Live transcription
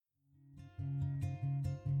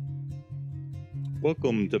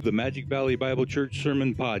Welcome to the Magic Valley Bible Church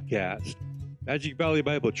Sermon Podcast. Magic Valley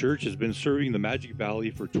Bible Church has been serving the Magic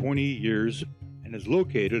Valley for 20 years and is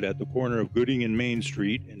located at the corner of Gooding and Main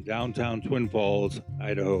Street in downtown Twin Falls,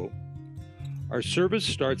 Idaho. Our service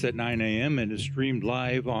starts at 9 a.m. and is streamed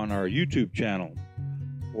live on our YouTube channel.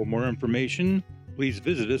 For more information, please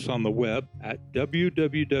visit us on the web at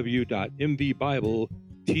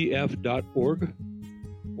www.mvbibletf.org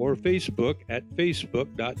or Facebook at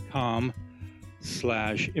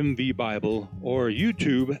facebook.com/mvbible or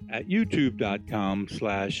YouTube at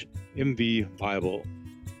youtube.com/mvbible.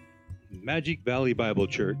 Magic Valley Bible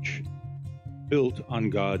Church, built on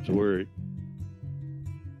God's Word.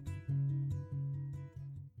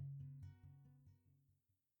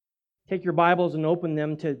 Take your Bibles and open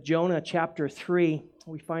them to Jonah chapter 3.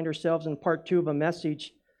 We find ourselves in part 2 of a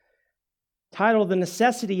message titled The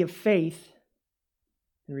Necessity of Faith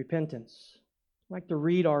and Repentance. I'd like to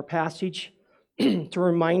read our passage to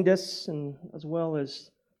remind us and as well as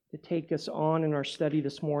to take us on in our study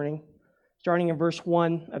this morning. Starting in verse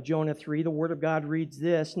 1 of Jonah 3, the Word of God reads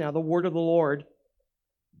this: Now the word of the Lord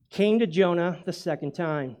came to Jonah the second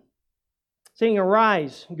time, saying,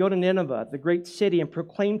 Arise, go to Nineveh, the great city, and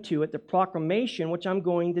proclaim to it the proclamation which I'm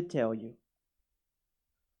going to tell you.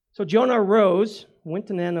 So Jonah arose, went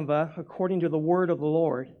to Nineveh according to the word of the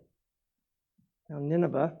Lord. Now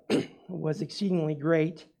Nineveh was exceedingly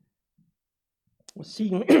great,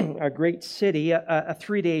 a great city, a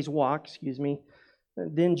 3 days walk,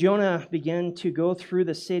 Then Jonah began to go through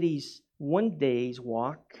the city's 1 day's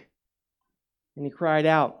walk, and he cried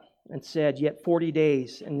out and said, Yet 40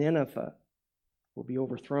 days, and Nineveh will be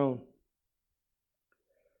overthrown.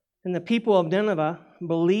 And the people of Nineveh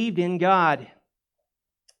believed in God,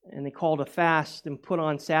 and they called a fast and put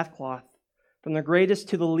on sackcloth, from the greatest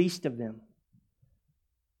to the least of them.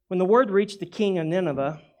 When the word reached the king of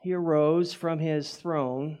Nineveh, he arose from his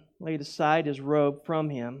throne, laid aside his robe from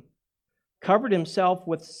him, covered himself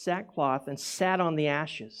with sackcloth, and sat on the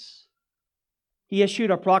ashes. He issued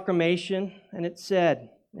a proclamation, and it said,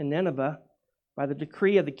 In Nineveh, by the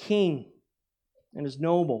decree of the king and his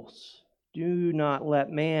nobles, do not let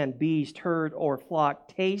man, beast, herd, or flock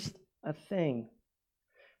taste a thing.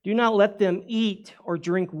 Do not let them eat or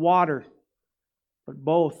drink water, but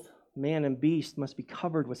both man and beast must be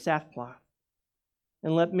covered with sackcloth.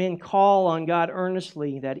 And let men call on God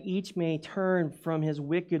earnestly, that each may turn from his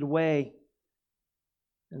wicked way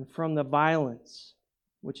and from the violence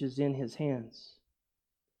which is in his hands.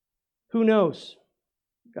 Who knows?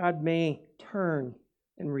 God may turn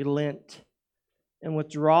and relent and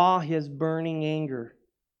withdraw his burning anger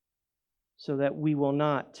so that we will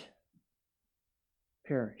not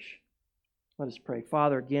perish. Let us pray.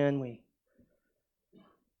 Father, again, we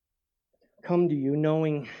come to you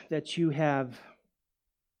knowing that you have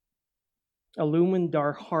illumined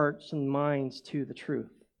our hearts and minds to the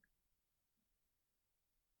truth.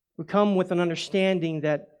 We come with an understanding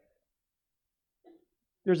that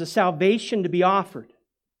there's a salvation to be offered,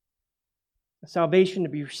 a salvation to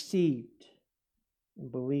be received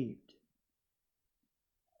and believed,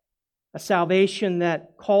 a salvation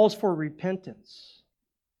that calls for repentance,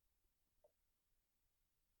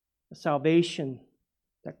 a salvation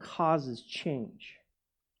that causes change.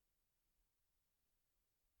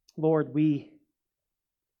 Lord, we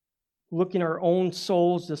look in our own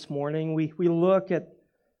souls this morning. We look at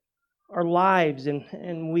our lives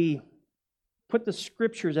and we put the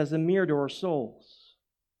Scriptures as a mirror to our souls,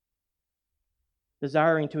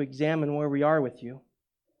 desiring to examine where we are with you,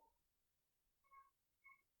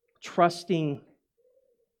 trusting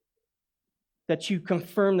that you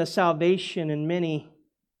confirm the salvation in many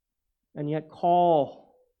and yet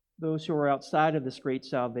call those who are outside of this great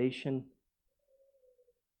salvation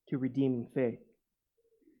to redeeming faith.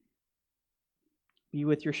 Be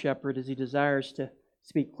with your shepherd as he desires to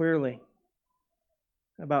speak clearly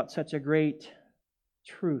about such a great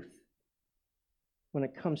truth when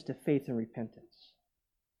it comes to faith and repentance.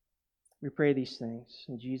 We pray these things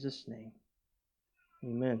in Jesus' name.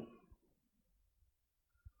 Amen.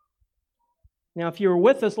 Now, if you were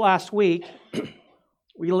with us last week,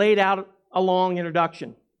 we laid out a long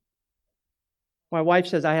introduction. My wife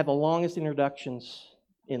says I have the longest introductions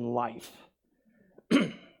in life.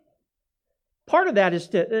 Part of that is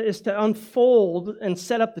to unfold and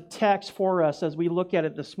set up the text for us as we look at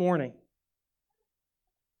it this morning.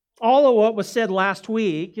 All of what was said last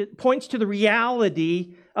week, it points to the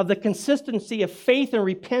reality of the consistency of faith and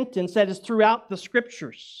repentance that is throughout the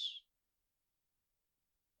Scriptures.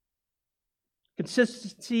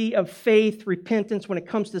 Consistency of faith, repentance when it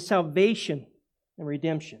comes to salvation and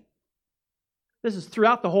redemption. This is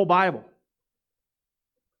throughout the whole Bible.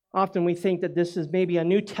 Often we think that this is maybe a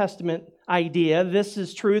New Testament idea. This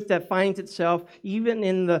is truth that finds itself even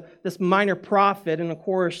in this minor prophet, and of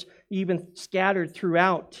course, even scattered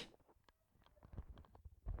throughout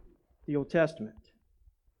the Old Testament.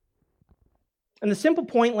 And the simple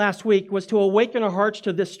point last week was to awaken our hearts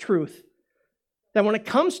to this truth, that when it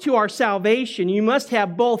comes to our salvation, you must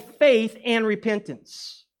have both faith and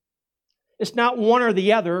repentance. It's not one or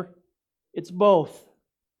the other, it's both.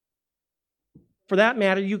 For that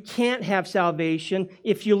matter, you can't have salvation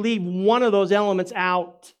if you leave one of those elements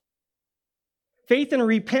out. Faith and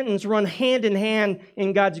repentance run hand in hand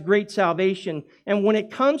in God's great salvation. And when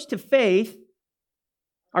it comes to faith,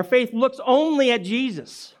 our faith looks only at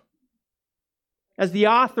Jesus as the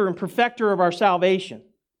author and perfecter of our salvation.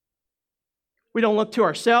 We don't look to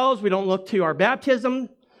ourselves. We don't look to our baptism.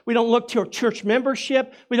 We don't look to our church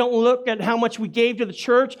membership. We don't look at how much we gave to the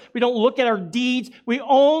church. We don't look at our deeds. We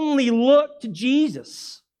only look to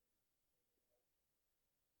Jesus.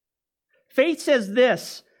 Faith says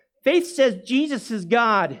this. Faith says Jesus is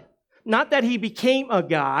God. Not that He became a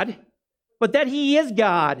God, but that He is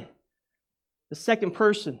God, the second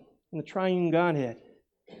person in the triune Godhead.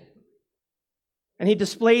 And He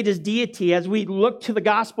displayed His deity. As we look to the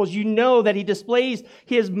Gospels, you know that He displays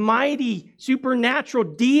His mighty supernatural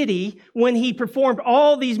deity when He performed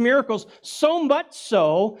all these miracles, so much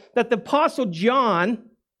so that the Apostle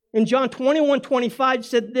John, in John 21:25,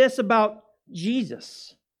 said this about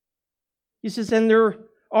Jesus. He says, and there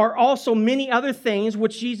are also many other things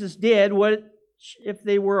which Jesus did, which if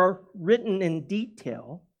they were written in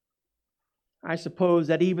detail, I suppose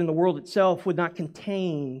that even the world itself would not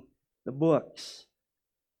contain the books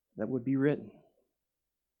that would be written.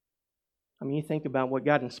 I mean, you think about what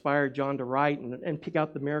God inspired John to write and pick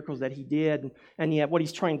out the miracles that he did, and yet what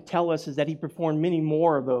he's trying to tell us is that he performed many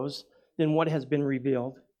more of those than what has been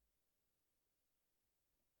revealed.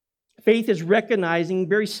 Faith is recognizing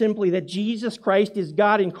very simply that Jesus Christ is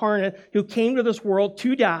God incarnate who came to this world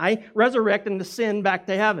to die, resurrect, and ascend back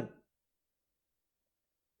to heaven.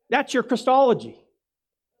 That's your Christology.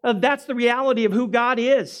 That's the reality of who God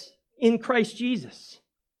is in Christ Jesus.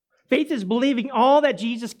 Faith is believing all that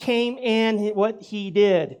Jesus came and what He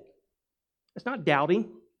did. It's not doubting.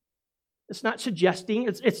 It's not suggesting.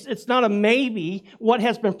 It's not a maybe. What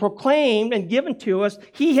has been proclaimed and given to us,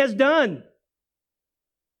 He has done.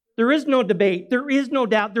 There is no debate. There is no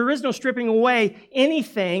doubt. There is no stripping away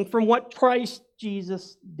anything from what Christ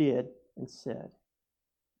Jesus did and said.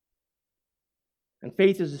 And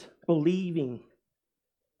faith is believing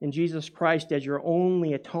in Jesus Christ as your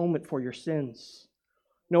only atonement for your sins,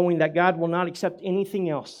 knowing that God will not accept anything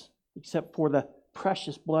else except for the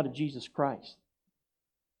precious blood of Jesus Christ.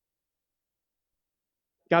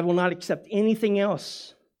 God will not accept anything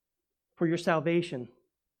else for your salvation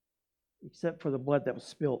except for the blood that was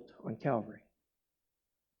spilt on Calvary.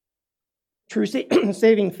 True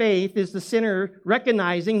saving faith is the sinner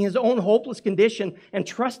recognizing his own hopeless condition and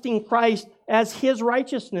trusting Christ as his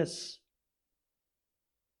righteousness.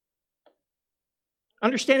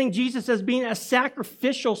 Understanding Jesus as being a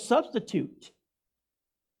sacrificial substitute.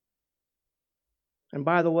 And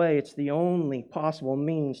by the way, it's the only possible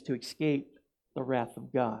means to escape the wrath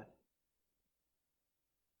of God.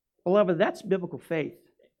 Beloved, that's biblical faith.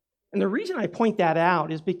 And the reason I point that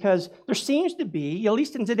out is because there seems to be, at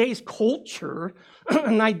least in today's culture,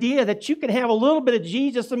 an idea that you can have a little bit of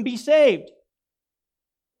Jesus and be saved.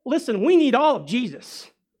 Listen, we need all of Jesus.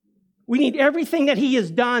 We need everything that He has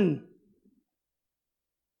done.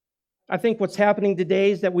 I think what's happening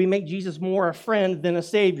today is that we make Jesus more a friend than a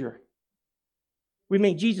Savior. We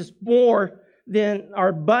make Jesus more than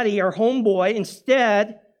our buddy, our homeboy,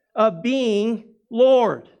 instead of being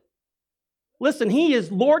Lord. Listen, He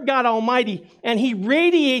is Lord God Almighty, and He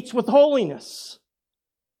radiates with holiness.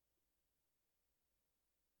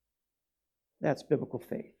 That's biblical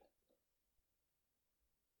faith.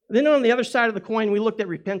 Then on the other side of the coin, we looked at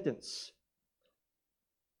repentance.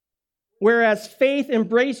 Whereas faith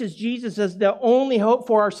embraces Jesus as the only hope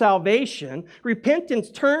for our salvation,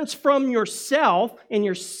 repentance turns from yourself and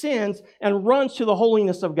your sins and runs to the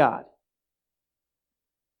holiness of God.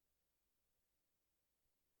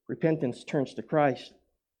 Repentance turns to Christ.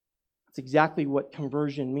 That's exactly what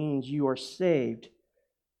conversion means. You are saved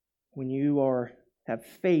when you have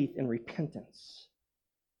faith and repentance.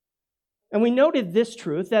 And we noted this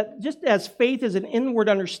truth, that just as faith is an inward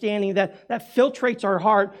understanding that filtrates our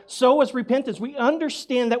heart, so is repentance. We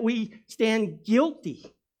understand that we stand guilty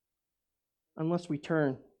unless we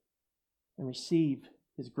turn and receive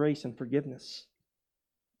His grace and forgiveness.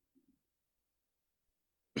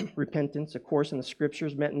 Repentance, of course, in the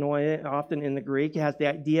Scriptures, metanoia, often in the Greek, has the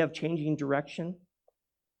idea of changing direction.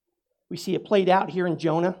 We see it played out here in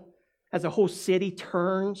Jonah as a whole city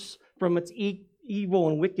turns from its evil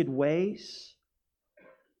and wicked ways.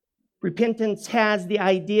 Repentance has the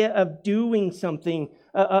idea of doing something,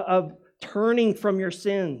 of turning from your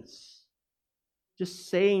sins. Just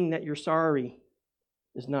saying that you're sorry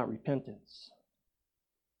is not repentance.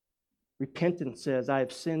 Repentance says, I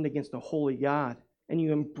have sinned against a holy God. And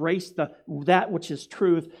you embrace that which is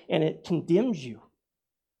truth, and it condemns you.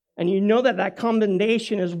 And you know that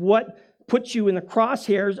condemnation is what puts you in the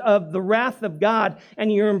crosshairs of the wrath of God.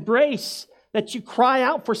 And you embrace that you cry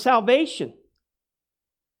out for salvation.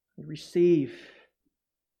 You receive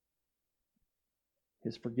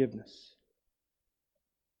His forgiveness.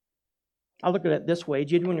 I look at it this way.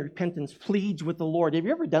 Genuine repentance pleads with the Lord. Have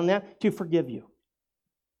you ever done that? To forgive you.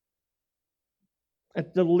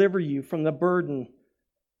 And deliver you from the burden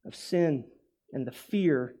of sin and the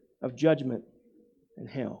fear of judgment and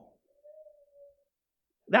hell.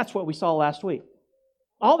 That's what we saw last week.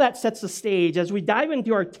 All that sets the stage as we dive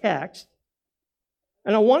into our text.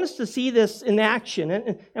 And I want us to see this in action.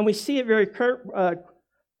 And we see it very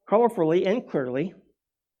colorfully and clearly.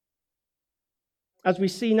 As we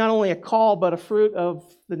see not only a call, but a fruit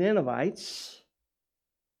of the Ninevites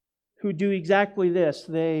who do exactly this.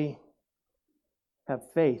 They have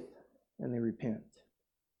faith and they repent.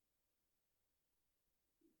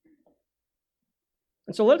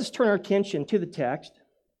 And so let us turn our attention to the text.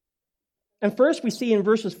 And first we see in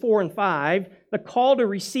verses 4 and 5 the call to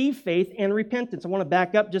receive faith and repentance. I want to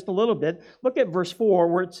back up just a little bit. Look at verse 4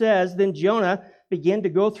 where it says, Then Jonah began to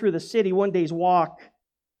go through the city one day's walk.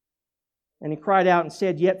 And he cried out and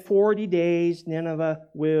said, Yet 40 days Nineveh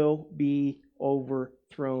will be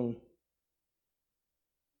overthrown.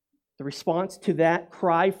 The response to that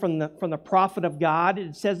cry from the prophet of God,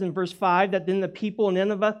 it says in verse 5 that then the people in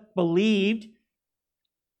Nineveh believed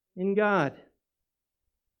in God.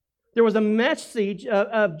 There was a message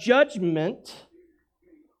of judgment,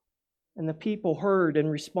 and the people heard and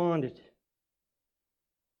responded.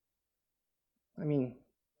 I mean,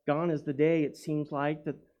 gone is the day, it seems like,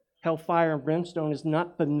 that hellfire and brimstone is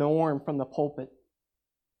not the norm from the pulpit.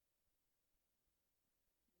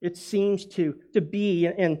 It seems to be,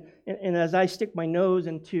 and as I stick my nose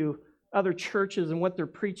into other churches and what they're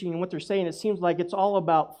preaching and what they're saying, it seems like it's all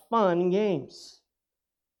about fun and games.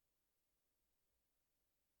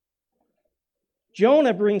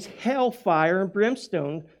 Jonah brings hellfire and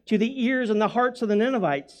brimstone to the ears and the hearts of the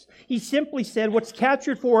Ninevites. He simply said what's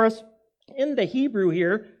captured for us in the Hebrew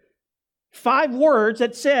here, 5 words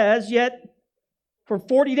that says, Yet for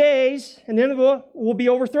 40 days, and Nineveh will be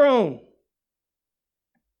overthrown.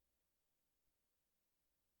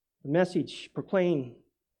 The message proclaimed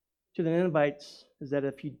to the Ninevites is that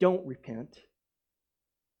if you don't repent,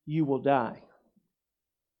 you will die.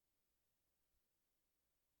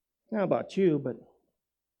 I don't know about you, but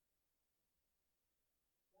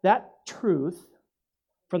that truth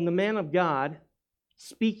from the man of God,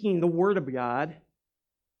 speaking the word of God,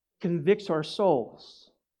 convicts our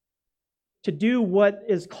souls to do what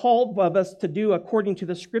is called of us to do according to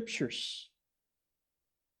the Scriptures.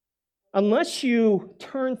 Unless you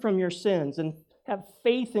turn from your sins and have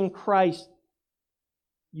faith in Christ,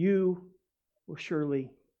 you will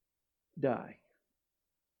surely die.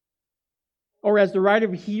 Or as the writer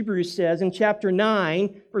of Hebrews says in chapter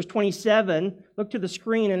 9, verse 27, look to the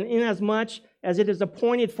screen, and inasmuch as it is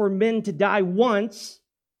appointed for men to die once,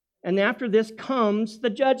 and after this comes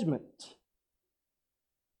the judgment.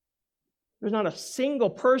 There's not a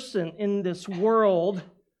single person in this world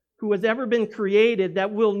who has ever been created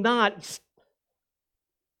that will not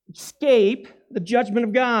escape the judgment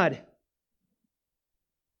of God.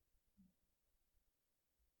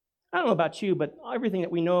 I don't know about you, but everything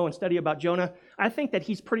that we know and study about Jonah, I think that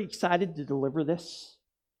he's pretty excited to deliver this.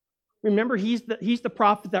 Remember, he's the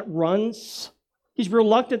prophet that runs. He's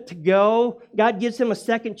reluctant to go. God gives him a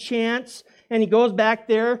second chance, and he goes back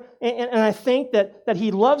there. And I think that he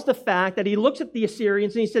loves the fact that he looks at the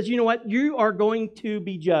Assyrians and he says, you know what? You are going to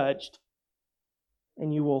be judged,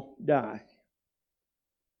 and you will die.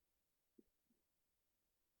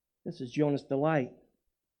 This is Jonah's delight.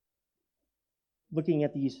 Looking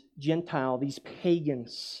at these Gentiles, these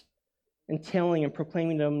pagans, and telling and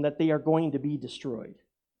proclaiming them that they are going to be destroyed.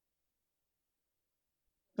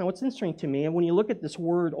 Now, what's interesting to me, and when you look at this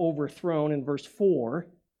word overthrown in verse 4,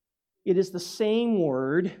 it is the same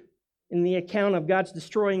word in the account of God's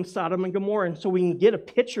destroying Sodom and Gomorrah. And so we can get a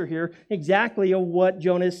picture here exactly of what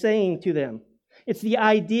Jonah is saying to them. It's the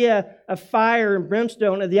idea of fire and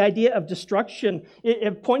brimstone, the idea of destruction.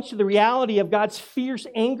 It points to the reality of God's fierce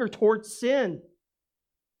anger towards sin.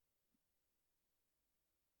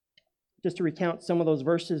 just to recount some of those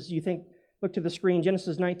verses, look to the screen,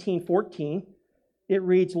 Genesis 19:14. It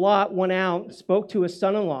reads, Lot went out and spoke to his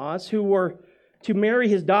son-in-laws who were to marry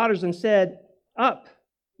his daughters and said, Up,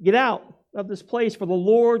 get out of this place, for the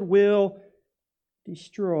Lord will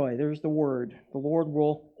destroy. There's the word. The Lord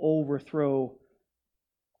will overthrow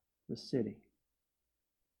the city.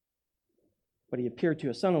 But he appeared to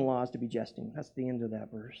his son-in-laws to be jesting. That's the end of that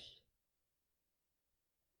verse.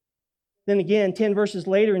 Then again, 10 verses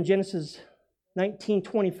later in Genesis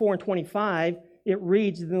 19:24 and 25, it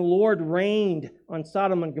reads, The Lord rained on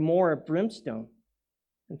Sodom and Gomorrah brimstone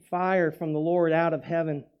and fire from the Lord out of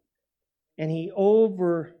heaven, and he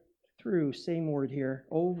overthrew, same word here,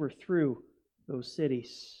 overthrew those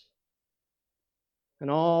cities and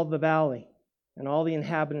all the valley and all the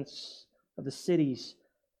inhabitants of the cities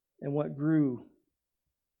and what grew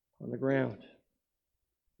on the ground.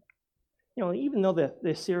 Even though the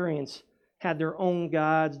Assyrians had their own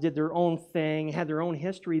gods, did their own thing, had their own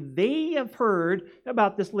history, they have heard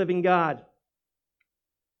about this living God.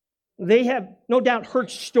 They have no doubt heard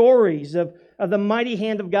stories of the mighty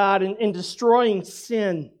hand of God in destroying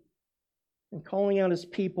sin and calling out His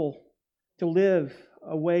people to live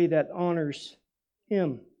a way that honors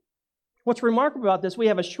Him. What's remarkable about this, we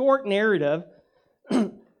have a short narrative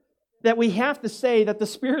that we have to say that the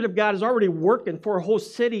Spirit of God is already working for a whole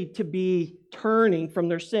city to be turning from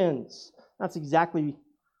their sins. That's exactly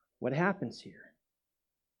what happens here.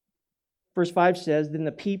 Verse 5 says, Then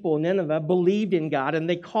the people of Nineveh believed in God, and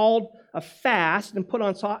they called a fast and put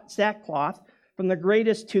on sackcloth from the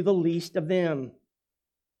greatest to the least of them.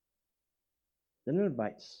 The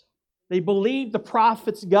Ninevites. They believed the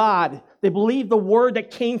prophet's God. They believed the word that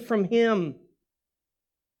came from him.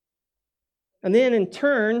 And then in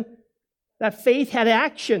turn, that faith had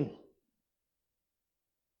action.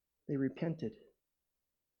 They repented.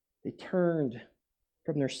 They turned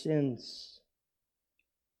from their sins.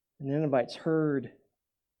 The Ninevites heard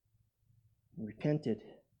and repented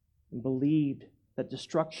and believed that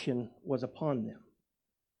destruction was upon them.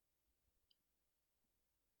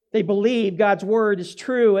 They believed God's word is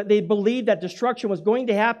true. They believed that destruction was going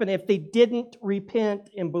to happen if they didn't repent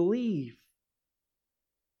and believe.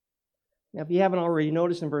 Now, if you haven't already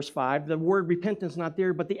noticed in verse 5, the word repentance is not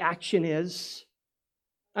there, but the action is.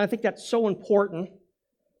 I think that's so important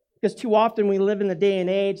because too often we live in the day and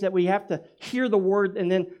age that we have to hear the word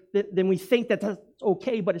and then we think that that's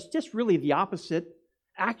okay, but it's just really the opposite.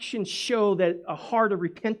 Actions show that a heart of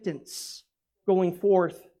repentance going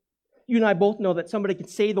forth. You and I both know that somebody can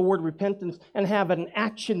say the word repentance and have an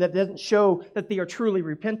action that doesn't show that they are truly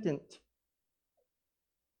repentant.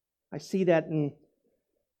 I see that in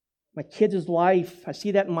my kids' life. I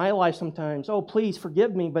see that in my life sometimes. Oh, please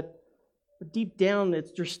forgive me, but deep down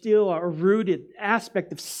there's still a rooted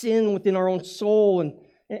aspect of sin within our own soul,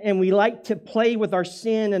 and we like to play with our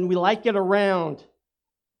sin and we like it around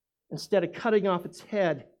instead of cutting off its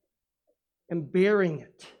head and bearing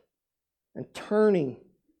it and turning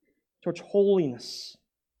towards holiness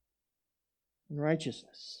and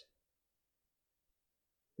righteousness.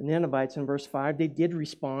 The Ninevites in verse 5, they did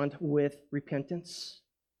respond with repentance.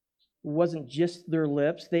 It wasn't just their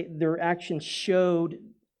lips. Their actions showed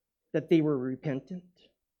that they were repentant.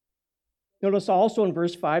 Notice also in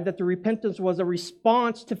verse 5 that the repentance was a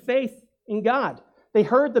response to faith in God. They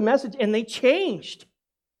heard the message and they changed.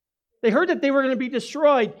 They heard that they were going to be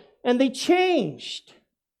destroyed and they changed.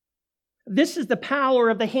 This is the power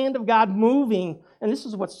of the hand of God moving, and this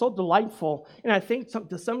is what's so delightful. And I think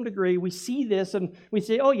to some degree we see this and we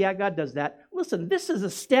say, oh yeah, God does that. Listen, this is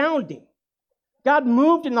astounding. God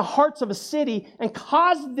moved in the hearts of a city and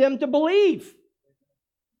caused them to believe.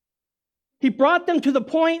 He brought them to the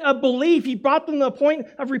point of belief. He brought them to the point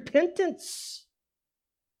of repentance.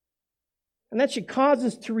 And that should cause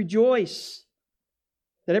us to rejoice.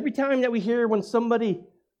 That every time that we hear when somebody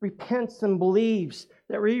repents and believes,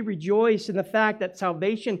 that we rejoice in the fact that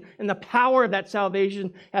salvation and the power of that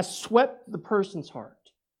salvation has swept the person's heart.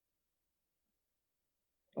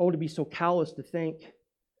 Oh, to be so callous to think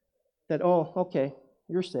that, oh, okay,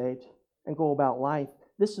 you're saved, and go about life.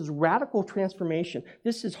 This is radical transformation.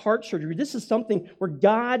 This is heart surgery. This is something where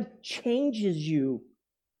God changes you.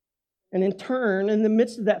 And in turn, in the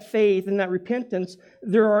midst of that faith and that repentance,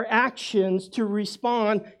 there are actions to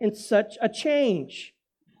respond in such a change.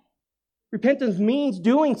 Repentance means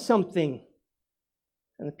doing something.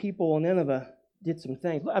 And the people in Nineveh did some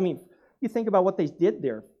things. I mean, you think about what they did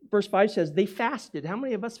there. Verse 5 says they fasted. How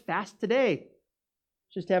many of us fast today?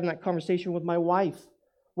 Just having that conversation with my wife.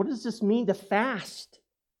 What does this mean to fast?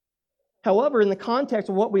 However, in the context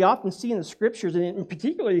of what we often see in the Scriptures, and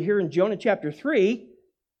particularly here in Jonah chapter 3,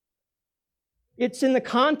 It's in the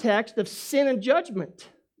context of sin and judgment.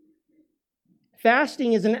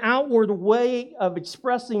 Fasting is an outward way of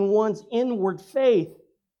expressing one's inward faith,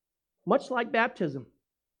 much like baptism.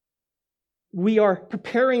 We are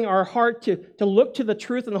preparing our heart to look to the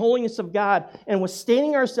truth and the holiness of God and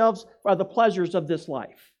withstanding ourselves by the pleasures of this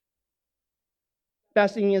life.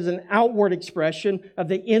 Fasting is an outward expression of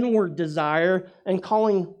the inward desire and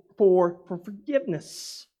calling for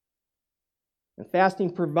forgiveness. And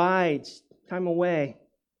fasting provides time away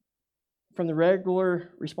from the regular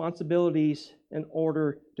responsibilities in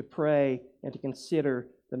order to pray and to consider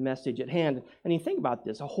the message at hand. And you think about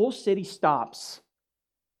this, a whole city stops.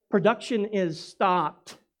 Production is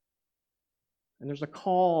stopped. And there's a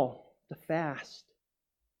call to fast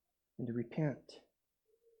and to repent.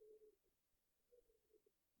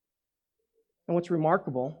 And what's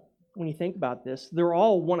remarkable when you think about this, they're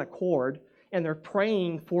all one accord and they're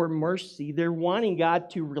praying for mercy. They're wanting God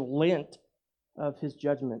to relent of His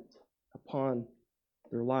judgment upon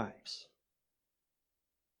their lives.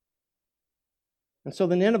 And so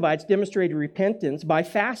the Ninevites demonstrated repentance by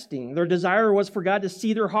fasting. Their desire was for God to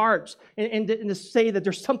see their hearts and to say that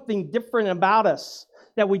there's something different about us,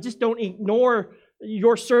 that we just don't ignore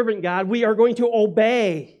your servant, God. We are going to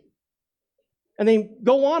obey. And they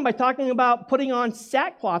go on by talking about putting on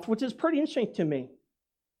sackcloth, which is pretty interesting to me.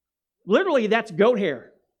 Literally, that's goat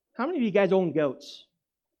hair. How many of you guys own goats?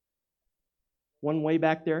 One way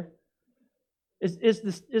back there. Is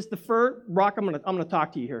the fur, Brock? I'm gonna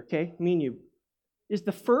talk to you here, okay? Me and you. Is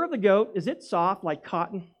the fur of the goat, is it soft like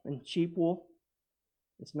cotton and sheep wool?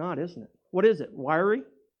 It's not, isn't it? What is it? Wiry?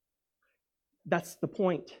 That's the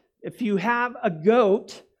point. If you have a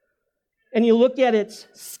goat and you look at its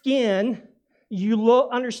skin, you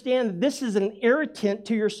understand that this is an irritant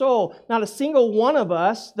to your soul. Not a single one of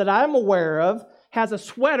us that I'm aware of has a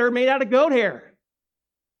sweater made out of goat hair.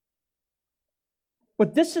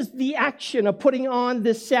 But this is the action of putting on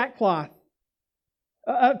this sackcloth.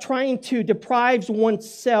 Trying to deprive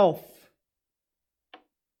oneself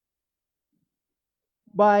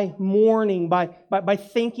by mourning, by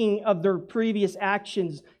thinking of their previous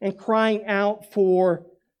actions and crying out for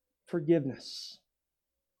forgiveness.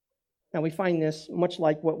 Now we find this much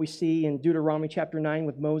like what we see in Deuteronomy chapter 9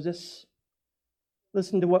 with Moses.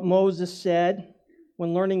 Listen to what Moses said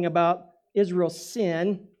when learning about Israel's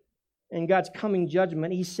sin and God's coming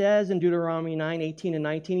judgment. He says in Deuteronomy 9:18 and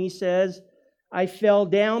 19, he says, I fell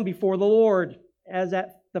down before the Lord as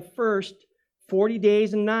at the first 40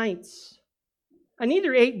 days and nights. I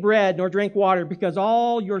neither ate bread nor drank water because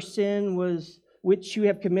all your sin was which you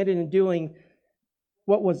have committed in doing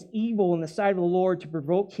what was evil in the sight of the Lord to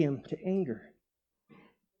provoke Him to anger.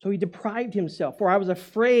 So he deprived himself, for I was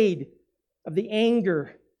afraid of the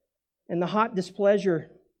anger and the hot displeasure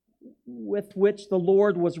with which the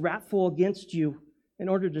Lord was wrathful against you in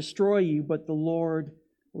order to destroy you, but the Lord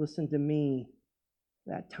listened to me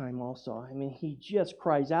that time also. I mean, he just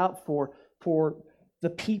cries out for the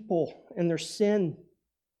people and their sin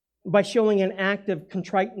by showing an act of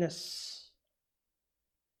contriteness.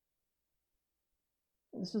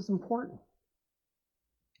 This is important.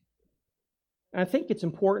 And I think it's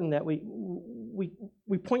important that we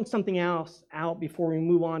point something else out before we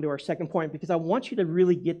move on to our second point, because I want you to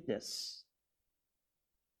really get this.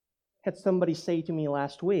 Had somebody say to me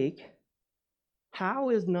last week, how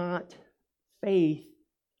is not faith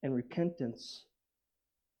and repentance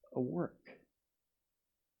a work?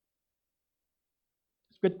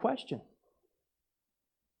 It's a good question.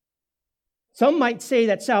 Some might say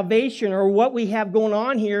that salvation, or what we have going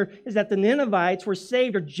on here, is that the Ninevites were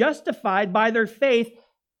saved or justified by their faith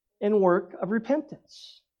and work of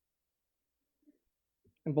repentance.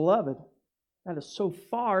 And beloved, that is so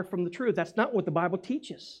far from the truth. That's not what the Bible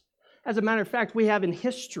teaches. As a matter of fact, we have in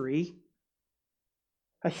history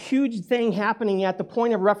a huge thing happening at the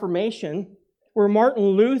point of Reformation where Martin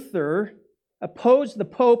Luther opposed the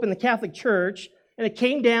Pope and the Catholic Church, and it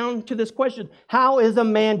came down to this question: how is a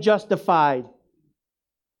man justified?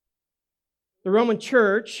 The Roman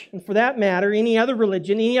Church, and for that matter, any other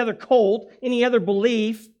religion, any other cult, any other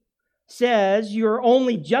belief, says you're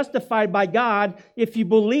only justified by God if you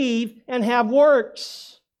believe and have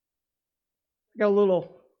works. I got a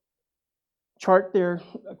little chart there,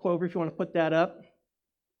 Clover, if you want to put that up.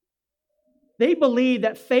 They believe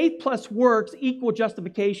that faith plus works equal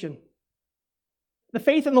justification. The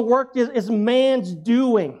faith and the work is man's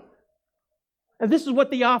doing. And this is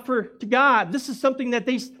what they offer to God. This is something that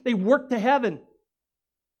they work to heaven.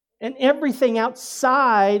 And everything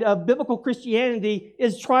outside of biblical Christianity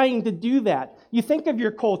is trying to do that. You think of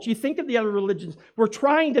your culture, you think of the other religions. We're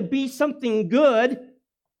trying to be something good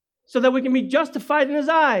so that we can be justified in His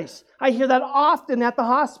eyes. I hear that often at the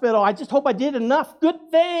hospital. I just hope I did enough good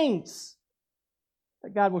things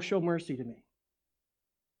that God will show mercy to me.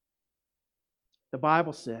 The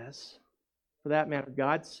Bible says, for that matter,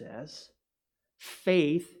 God says,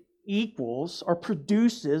 faith equals or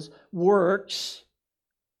produces works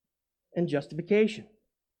and justification.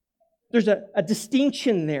 There's a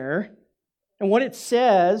distinction there. And what it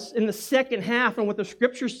says in the second half and what the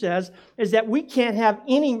Scripture says is that we can't have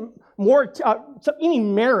any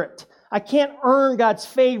merit. I can't earn God's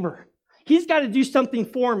favor. He's got to do something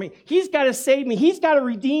for me. He's got to save me. He's got to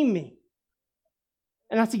redeem me.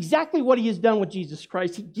 And that's exactly what He has done with Jesus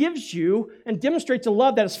Christ. He gives you and demonstrates a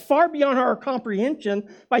love that is far beyond our comprehension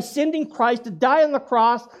by sending Christ to die on the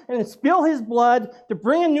cross and to spill His blood to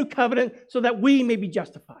bring a new covenant so that we may be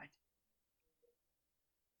justified.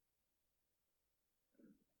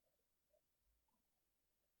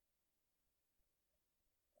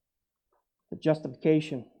 The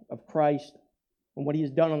justification of Christ and what He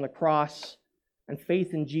has done on the cross and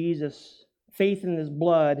faith in Jesus, faith in His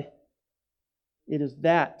blood, it is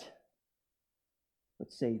that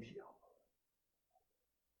saves you.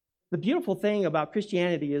 The beautiful thing about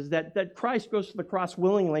Christianity is that Christ goes to the cross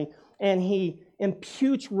willingly and He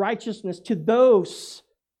imputes righteousness to those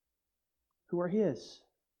who are His,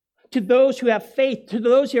 to those who have faith, to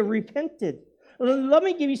those who have repented. Let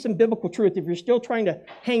me give you some biblical truth if you're still trying to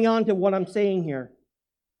hang on to what I'm saying here.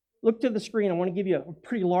 Look to the screen. I want to give you a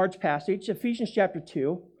pretty large passage, Ephesians chapter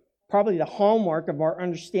 2, probably the hallmark of our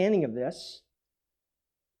understanding of this.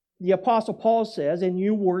 The Apostle Paul says, "And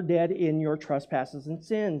you were dead in your trespasses and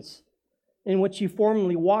sins, in which you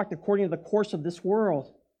formerly walked according to the course of this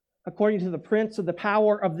world, according to the prince of the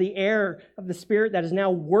power of the air, of the spirit that is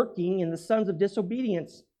now working in the sons of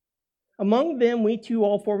disobedience. Among them we too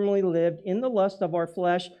all formerly lived in the lust of our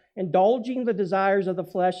flesh, indulging the desires of the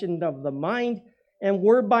flesh and of the mind, and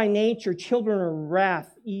were by nature children of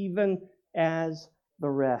wrath, even as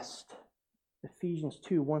the rest." Ephesians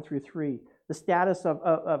 2, 1 through 3. The status of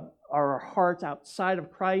our hearts outside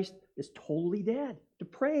of Christ is totally dead,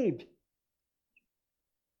 depraved.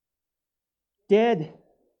 Dead,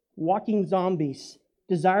 walking zombies,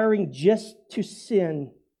 desiring just to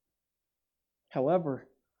sin. However,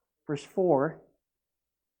 verse 4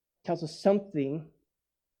 tells us something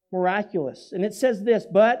miraculous. And it says this,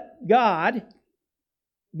 "But God,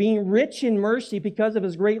 being rich in mercy because of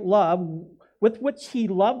His great love, with which He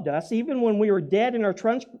loved us, even when we were dead in our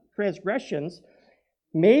transgressions,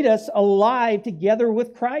 made us alive together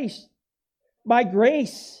with Christ. By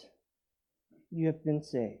grace you have been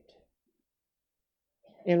saved,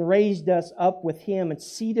 and raised us up with Him, and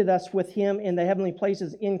seated us with Him in the heavenly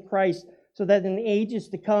places in Christ, so that in the ages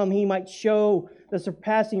to come He might show the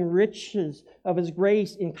surpassing riches of His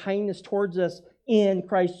grace and kindness towards us in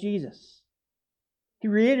Christ Jesus." He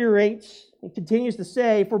reiterates and continues to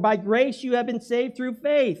say, "For by grace you have been saved through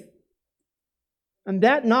faith, and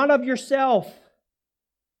that not of yourself.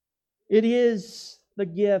 It is the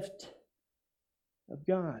gift of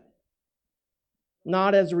God,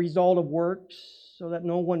 not as a result of works, so that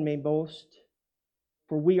no one may boast.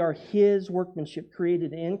 For we are His workmanship,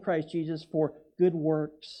 created in Christ Jesus for good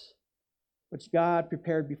works, which God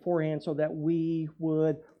prepared beforehand so that we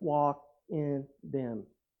would walk in them."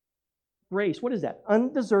 Grace, what is that?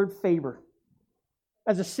 Undeserved favor.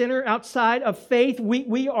 As a sinner outside of faith,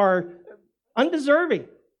 we are undeserving.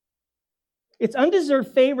 It's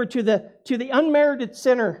undeserved favor to the unmerited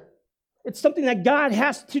sinner. It's something that God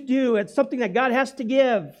has to do. It's something that God has to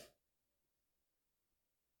give.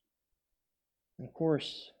 And of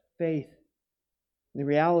course, faith, the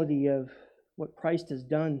reality of what Christ has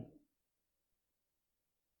done.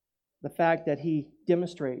 The fact that He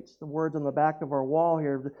demonstrates, the words on the back of our wall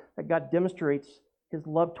here, that God demonstrates His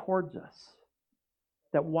love towards us.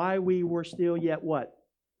 That while we were still yet what?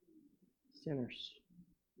 Sinners,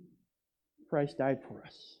 Christ died for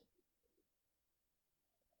us.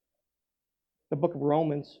 The book of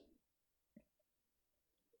Romans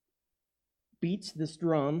beats this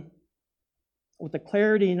drum with the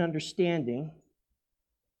clarity and understanding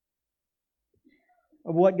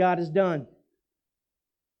of what God has done.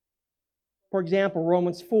 For example,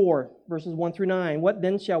 Romans 4, verses 1 through 9. "What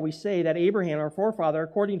then shall we say that Abraham, our forefather,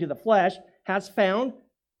 according to the flesh, has found?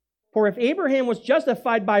 For if Abraham was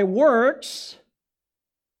justified by works,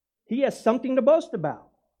 he has something to boast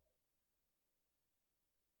about,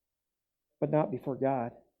 but not before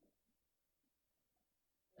God.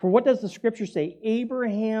 For what does the Scripture say?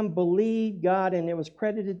 Abraham believed God, and it was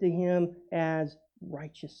credited to him as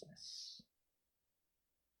righteousness."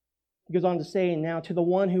 He goes on to say, "Now to the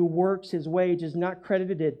one who works, his wage is not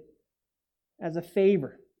credited as a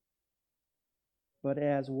favor, but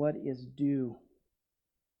as what is due.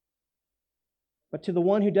 But to the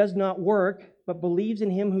one who does not work, but believes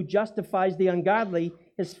in him who justifies the ungodly,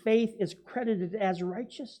 his faith is credited as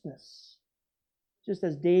righteousness. Just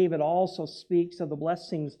as David also speaks of the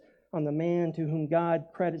blessings on the man to whom God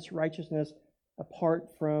credits righteousness apart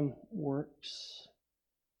from works.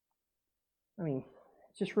 I mean,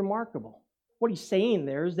 it's just remarkable. What he's saying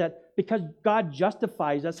there is that because God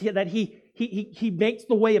justifies us, that He makes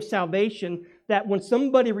the way of salvation, that when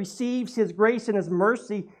somebody receives His grace and His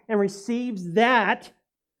mercy and receives that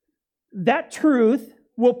truth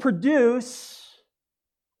will produce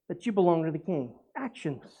that you belong to the King.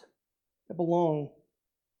 Actions that belong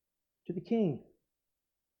to the King.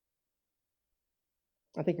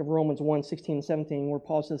 I think of Romans 1, 16 and 17, where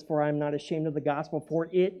Paul says, "For I am not ashamed of the gospel, for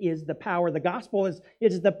it is the power." The gospel is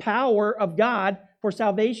the power of God for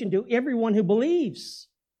salvation to everyone who believes.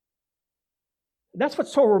 That's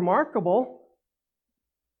what's so remarkable,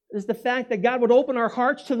 is the fact that God would open our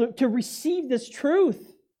hearts to receive this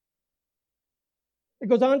truth. It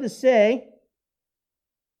goes on to say,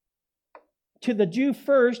 to the Jew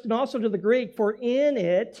first and also to the Greek, for in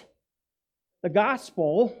it, the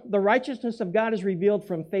gospel, the righteousness of God is revealed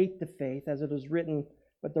from faith to faith, as it is written,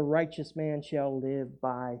 but the righteous man shall live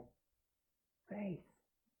by faith.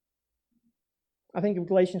 I think of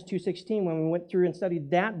Galatians 2:16, when we went through and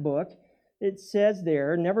studied that book, it says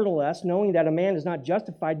there, "Nevertheless, knowing that a man is not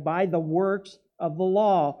justified by the works of the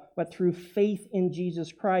law, but through faith in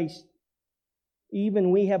Jesus Christ,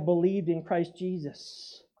 even we have believed in Christ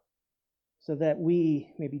Jesus, so that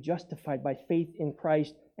we may be justified by faith in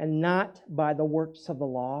Christ and not by the works of the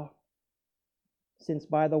law. Since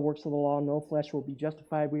by the works of the law no flesh will be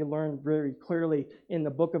justified." We learn very clearly in the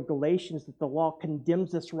book of Galatians that the law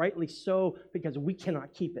condemns us, rightly so, because we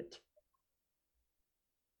cannot keep it.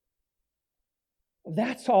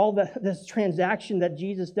 That's all this transaction that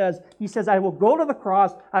Jesus does. He says, "I will go to the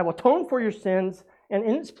cross, I will atone for your sins, and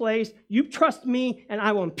in its place, you trust me, and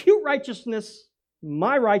I will impute righteousness,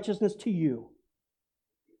 my righteousness, to you."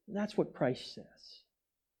 That's what Christ says.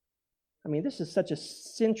 I mean, this is such a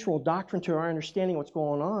central doctrine to our understanding of what's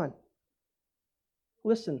going on.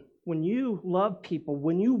 Listen, when you love people,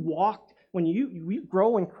 when you walk, when you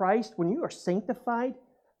grow in Christ, when you are sanctified,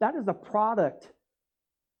 that is a product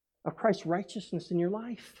of Christ's righteousness in your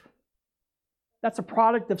life. That's a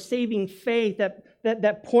product of saving faith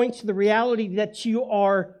that points to the reality that you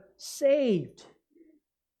are saved.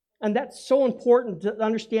 And that's so important to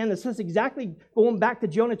understand this. This is exactly going back to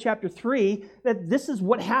Jonah chapter 3, that this is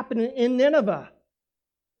what happened in Nineveh.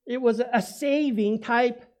 It was a saving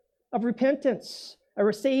type of repentance,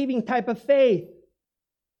 a saving type of faith.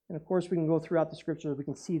 And of course, we can go throughout the scriptures, we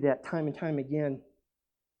can see that time and time again.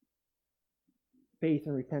 Faith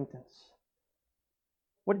and repentance.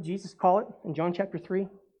 What did Jesus call it in John chapter 3?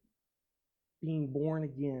 Being born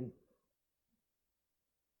again.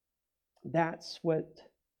 That's what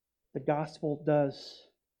the gospel does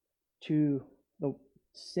to the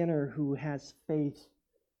sinner who has faith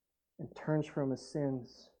and turns from his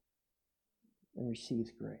sins and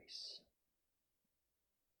receives grace.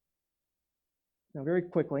 Now, very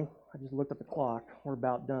quickly, I just looked at the clock. We're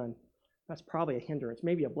about done. That's probably a hindrance,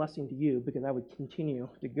 maybe a blessing to you, because I would continue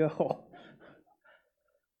to go.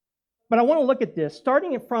 But I want to look at this.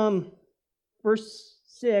 Starting from verse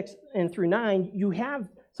 6 and through 9, you have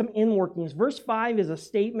some inworkings. Verse 5 is a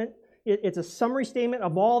statement. It's a summary statement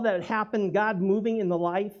of all that had happened, God moving in the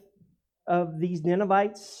life of these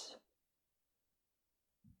Ninevites.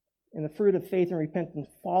 And the fruit of faith and repentance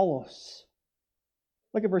follows.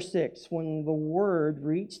 Look at verse 6. When the word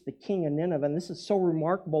reached the king of Nineveh, and this is so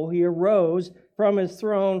remarkable, he arose from his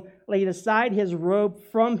throne, laid aside his robe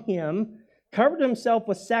from him, covered himself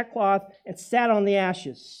with sackcloth, and sat on the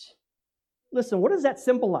ashes. Listen, what does that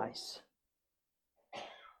symbolize?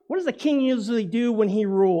 What does a king usually do when he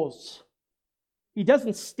rules? He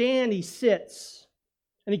doesn't stand, he sits,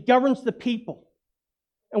 and he governs the people.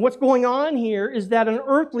 And what's going on here is that an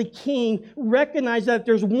earthly king recognizes that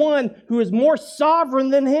there's one who is more sovereign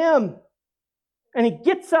than him. And he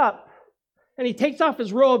gets up and he takes off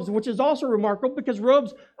his robes, which is also remarkable because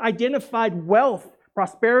robes identified wealth,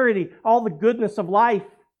 prosperity, all the goodness of life.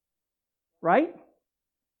 Right?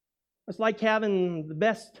 It's like having the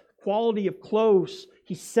best quality of clothes.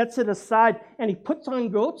 He sets it aside and he puts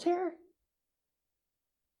on goat's hair.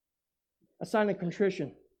 A sign of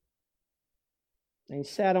contrition. And he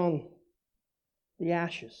sat on the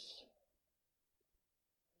ashes.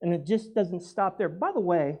 And it just doesn't stop there. By the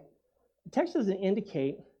way, the text doesn't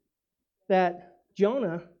indicate that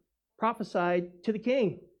Jonah prophesied to the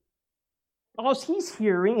king. All he's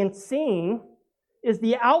hearing and seeing is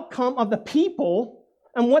the outcome of the people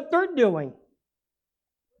and what they're doing.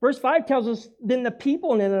 Verse 5 tells us, then the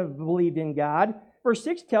people in Nineveh believed in God. Verse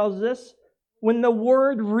 6 tells us, when the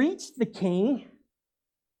word reached the king,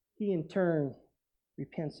 he in turn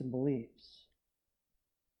repents and believes.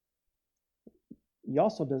 He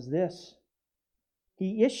also does this.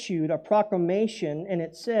 He issued a proclamation, and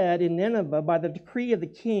it said in Nineveh, by the decree of the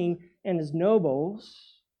king and his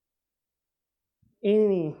nobles,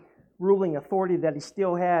 any ruling authority that he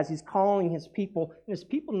still has, he's calling his people, and his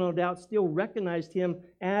people no doubt still recognized him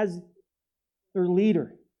as their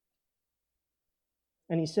leader.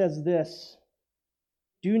 And he says this,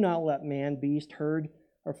 do not let man, beast, herd,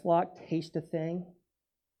 or flock taste a thing.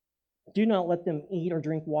 Do not let them eat or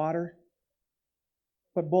drink water.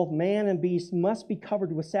 But both man and beast must be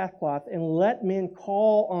covered with sackcloth, and let men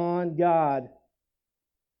call on God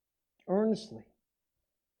earnestly,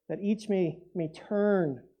 that each may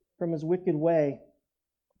turn from his wicked way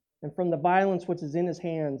and from the violence which is in his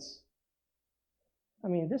hands. I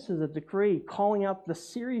mean, this is a decree calling out the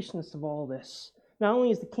seriousness of all this. Not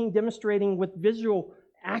only is the king demonstrating with visual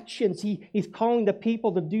actions, he's calling the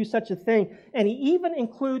people to do such a thing, and he even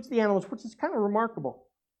includes the animals, which is kind of remarkable.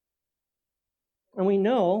 And we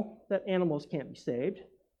know that animals can't be saved.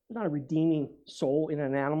 There's not a redeeming soul in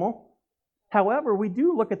an animal. However, we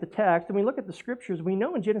do look at the text and we look at the scriptures. We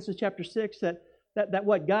know in Genesis chapter 6 that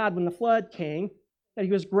what God, when the flood came, that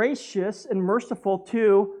he was gracious and merciful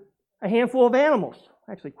to a handful of animals.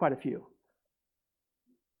 Actually, quite a few.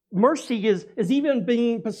 Mercy is even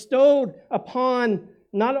being bestowed upon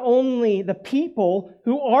not only the people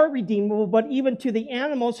who are redeemable, but even to the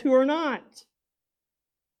animals who are not.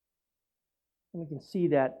 And we can see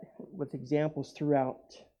that with examples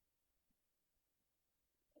throughout.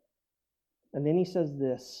 And then he says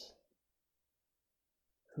this,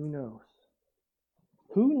 who knows?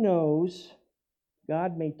 Who knows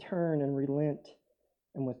God may turn and relent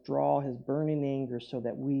and withdraw his burning anger so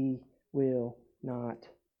that we will not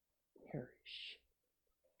perish.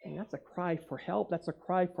 And that's a cry for help. That's a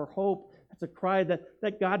cry for hope. That's a cry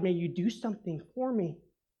that God, may you do something for me.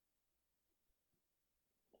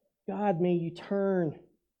 God, may you turn.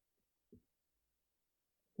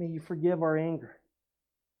 May you forgive our anger,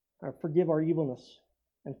 or forgive our evilness,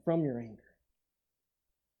 and from your anger.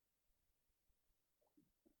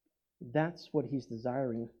 That's what he's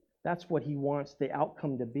desiring. That's what he wants the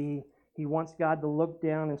outcome to be. He wants God to look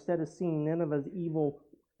down, instead of seeing Nineveh's evil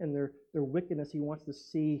and their wickedness, he wants to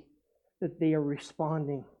see that they are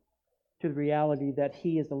responding to the reality that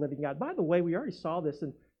he is the living God. By the way, we already saw this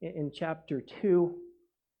in chapter 2,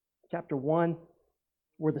 chapter 1,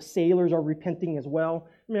 where the sailors are repenting as well.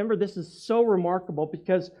 Remember, this is so remarkable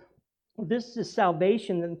because this is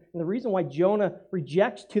salvation. And the reason why Jonah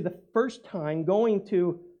rejects to the first time going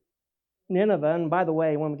to Nineveh, and by the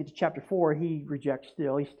way, when we get to chapter 4, he rejects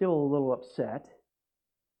still. He's still a little upset.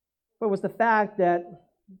 But it was the fact that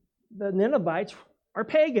the Ninevites are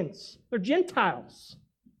pagans. They're Gentiles.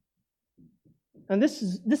 And this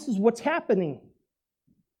is what's happening.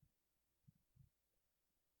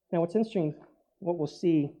 Now, what's interesting, what we'll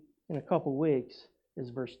see in a couple weeks, is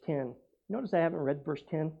verse 10. Notice I haven't read verse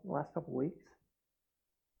 10 in the last couple weeks.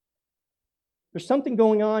 There's something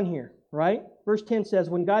going on here, right? Verse 10 says,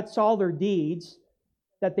 when God saw their deeds,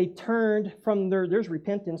 that they turned from there's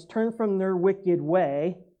repentance, turned from their wicked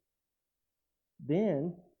way,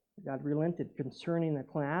 then God relented concerning the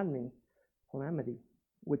calamity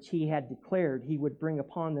which he had declared he would bring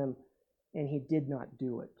upon them, and he did not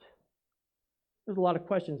do it. There's a lot of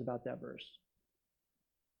questions about that verse.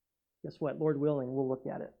 Guess what? Lord willing, we'll look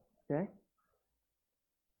at it. Okay?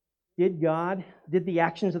 Did the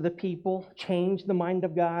actions of the people change the mind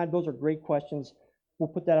of God? Those are great questions. We'll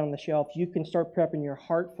put that on the shelf. You can start prepping your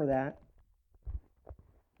heart for that,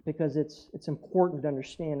 because it's important to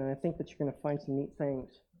understand, and I think that you're going to find some neat things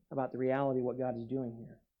about the reality of what God is doing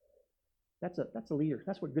here. That's a leader.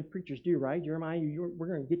 That's what good preachers do, right? Jeremiah, we're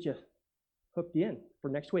going to get you hooked in for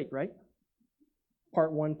next week, right?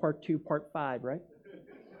 Part 1, Part 2, Part 5, right?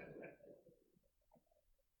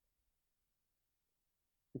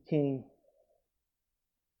 The king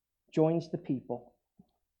joins the people.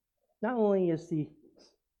 Not only is he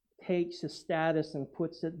takes his status and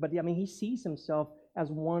puts it, but he sees himself as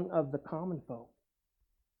one of the common folk.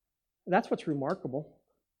 That's what's remarkable.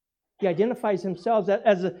 He identifies himself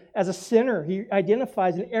as a sinner. He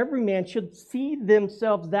identifies, and every man should see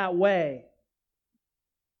themselves that way.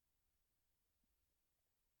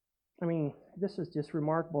 This is just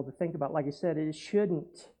remarkable to think about. Like I said, it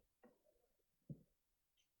shouldn't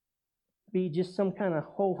be just some kind of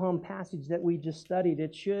ho-hum passage that we just studied.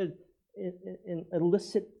 It should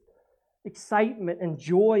elicit excitement and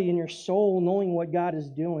joy in your soul knowing what God is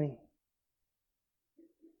doing.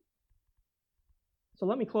 So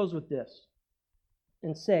let me close with this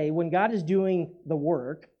and say, when God is doing the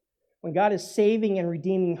work, when God is saving and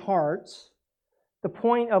redeeming hearts, the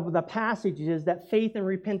point of the passage is that faith and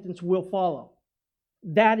repentance will follow.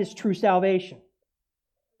 That is true salvation.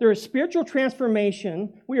 There is spiritual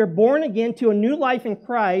transformation. We are born again to a new life in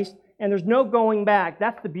Christ, and there's no going back.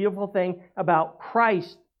 That's the beautiful thing about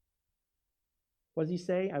Christ. What does he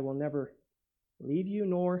say? I will never leave you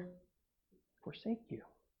nor forsake you.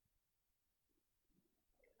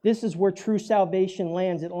 This is where true salvation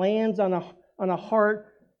lands. It lands on a heart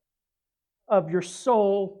of your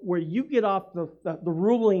soul where you get off the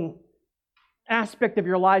ruling aspect of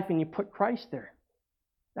your life and you put Christ there.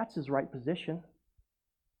 That's his right position.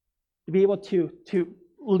 To be able to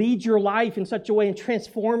lead your life in such a way and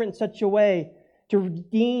transform it in such a way to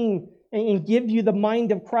redeem and give you the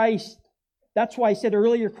mind of Christ. That's why I said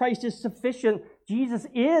earlier, Christ is sufficient. Jesus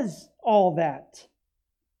is all that.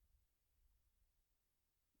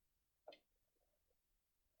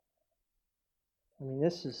 I mean,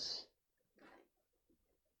 this is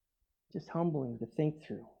just humbling to think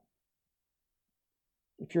through.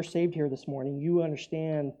 If you're saved here this morning, you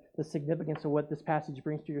understand the significance of what this passage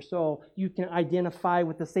brings to your soul. You can identify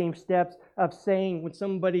with the same steps of saying when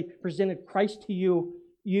somebody presented Christ to you,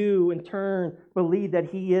 you in turn believe that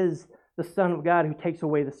he is the Son of God who takes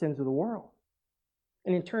away the sins of the world.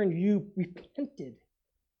 And in turn, you repented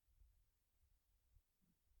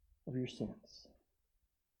of your sins.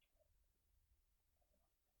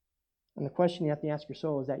 And the question you have to ask your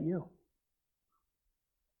soul, is that you?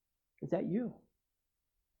 Is that you?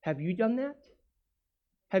 Have you done that?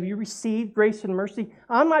 Have you received grace and mercy?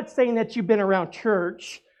 I'm not saying that you've been around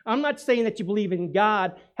church. I'm not saying that you believe in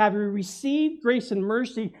God. Have you received grace and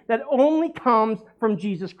mercy that only comes from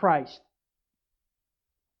Jesus Christ?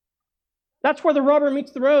 That's where the rubber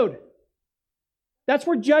meets the road. That's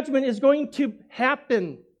where judgment is going to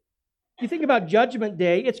happen. If you think about Judgment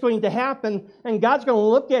Day, it's going to happen, and God's going to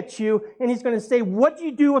look at you, and he's going to say, what did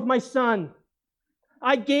you do with my son?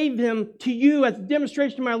 I gave him to you as a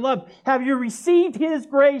demonstration of my love. Have you received his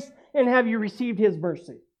grace, and have you received his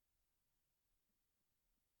mercy?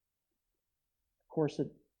 Of course,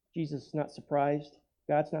 Jesus is not surprised.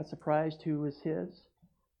 God's not surprised who is his.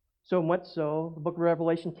 So much so, the book of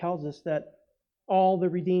Revelation tells us that all the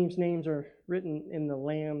redeemed names are written in the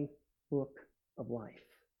Lamb book of life.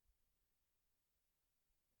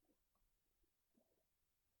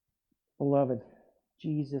 Beloved,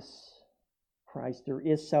 Jesus Christ, there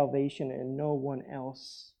is salvation and no one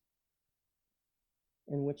else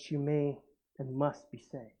in which you may and must be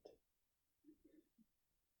saved.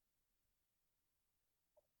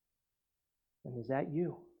 And is that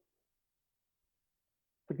you?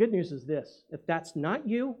 The good news is this: if that's not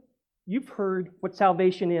you, you've heard what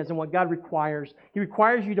salvation is and what God requires. He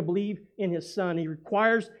requires you to believe in his Son. He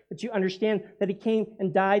requires that you understand that he came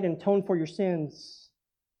and died and atoned for your sins.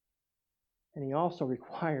 And he also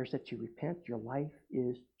requires that you repent. Your life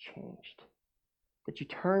is changed. That you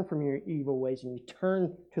turn from your evil ways and you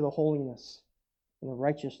turn to the holiness and the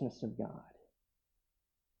righteousness of God.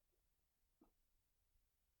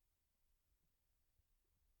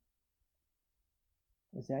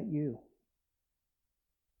 Is that you?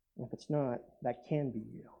 And if it's not, that can be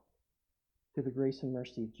you. Through the grace and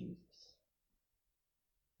mercy of Jesus.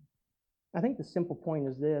 I think the simple point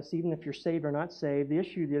is this: even if you're saved or not saved, the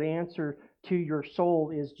issue, the answer to your soul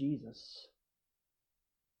is Jesus.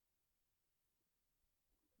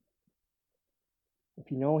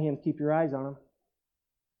 If you know him, keep your eyes on him.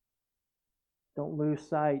 Don't lose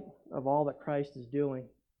sight of all that Christ is doing.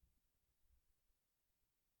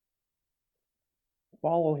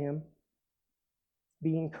 Follow him.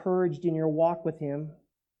 Be encouraged in your walk with him.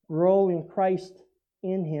 Grow in Christ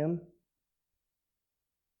in him.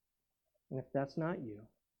 And if that's not you,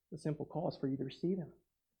 the simple call is for you to receive him.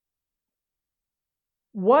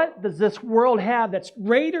 What does this world have that's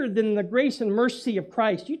greater than the grace and mercy of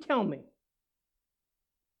Christ? You tell me.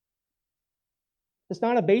 It's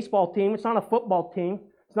not a baseball team. It's not a football team.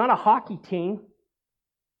 It's not a hockey team.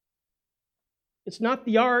 It's not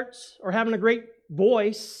the arts or having a great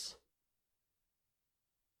voice.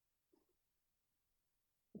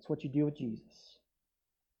 It's what you do with Jesus,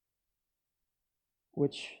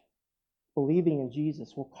 which believing in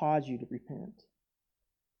Jesus will cause you to repent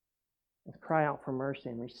and cry out for mercy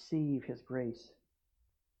and receive his grace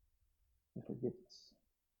and forgiveness.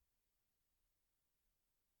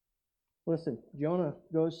 Listen, Jonah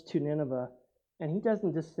goes to Nineveh, and he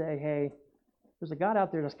doesn't just say, hey, there's a God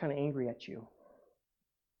out there that's kind of angry at you.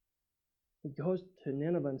 He goes to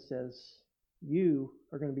Nineveh and says, you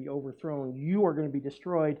are going to be overthrown. You are going to be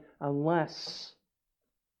destroyed unless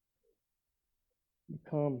you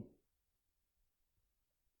come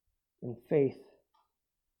in faith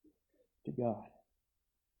to God.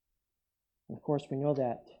 And of course, we know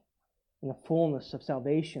that in the fullness of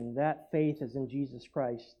salvation, that faith is in Jesus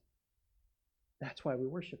Christ. That's why we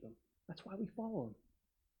worship Him. That's why we follow Him.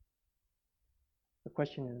 The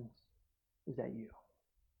question is that you?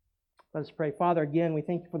 Let us pray. Father, again, we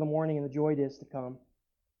thank you for the morning and the joy it is to come,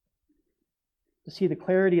 to see the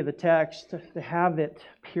clarity of the text, to have it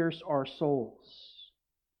pierce our souls.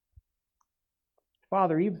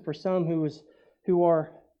 Father, even for some who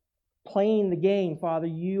are playing the game, Father,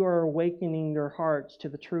 you are awakening their hearts to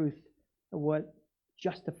the truth of what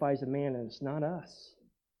justifies a man, and it's not us.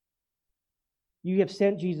 You have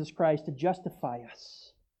sent Jesus Christ to justify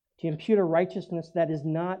us, to impute a righteousness that is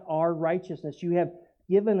not our righteousness. You have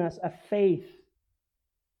given us a faith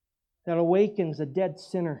that awakens a dead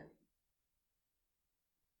sinner,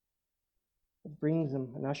 that brings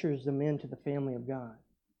them and ushers them into the family of God.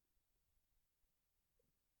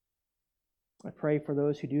 I pray for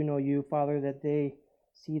those who do know you, Father, that they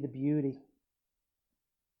see the beauty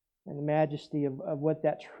and the majesty of what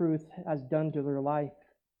that truth has done to their life,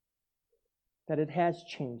 that it has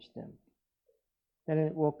changed them, that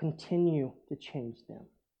it will continue to change them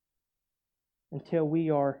until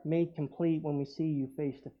we are made complete when we see you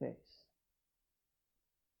face to face.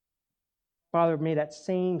 Father, may that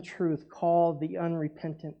same truth call the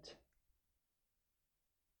unrepentant,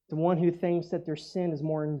 the one who thinks that their sin is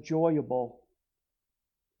more enjoyable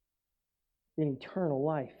than eternal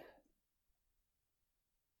life.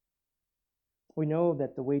 We know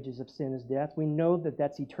that the wages of sin is death. We know that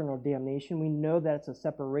that's eternal damnation. We know that it's a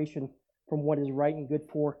separation from what is right and good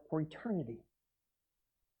for eternity.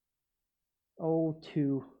 Oh,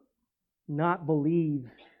 to not believe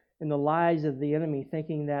in the lies of the enemy,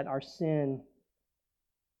 thinking that our sin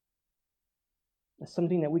is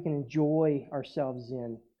something that we can enjoy ourselves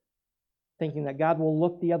in, thinking that God will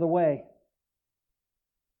look the other way.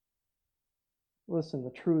 Listen,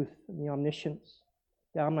 the truth and the omniscience,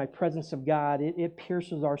 the omnipresence of God, it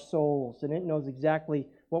pierces our souls, and it knows exactly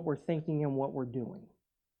what we're thinking and what we're doing.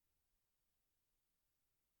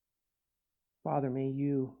 Father, may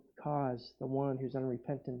you cause the one who's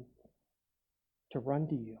unrepentant to run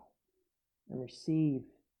to you and receive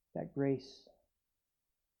that grace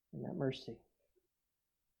and that mercy,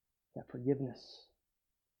 that forgiveness,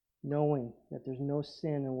 knowing that there's no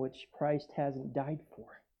sin in which Christ hasn't died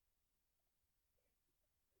for,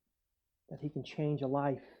 that He can change a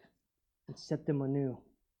life and set them anew.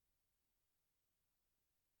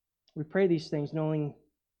 We pray these things knowing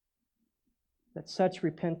that such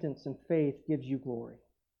repentance and faith gives you glory.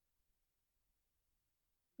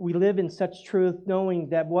 We live in such truth knowing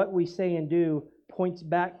that what we say and do points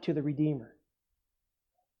back to the Redeemer.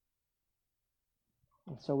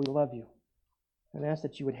 And so we love you and ask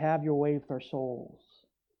that you would have your way with our souls,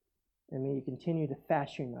 and may you continue to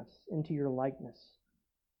fashion us into your likeness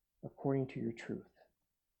according to your truth.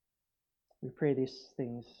 We pray these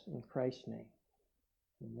things in Christ's name.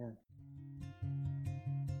 Amen.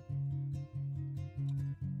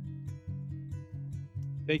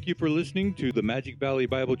 Thank you for listening to the Magic Valley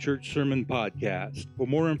Bible Church Sermon Podcast. For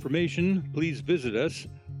more information, please visit us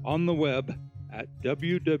on the web at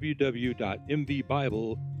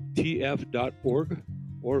www.mvbibletf.org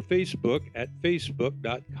or Facebook at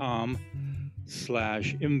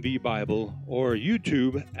facebook.com/mvbible or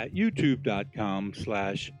YouTube at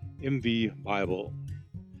youtube.com/mvbible.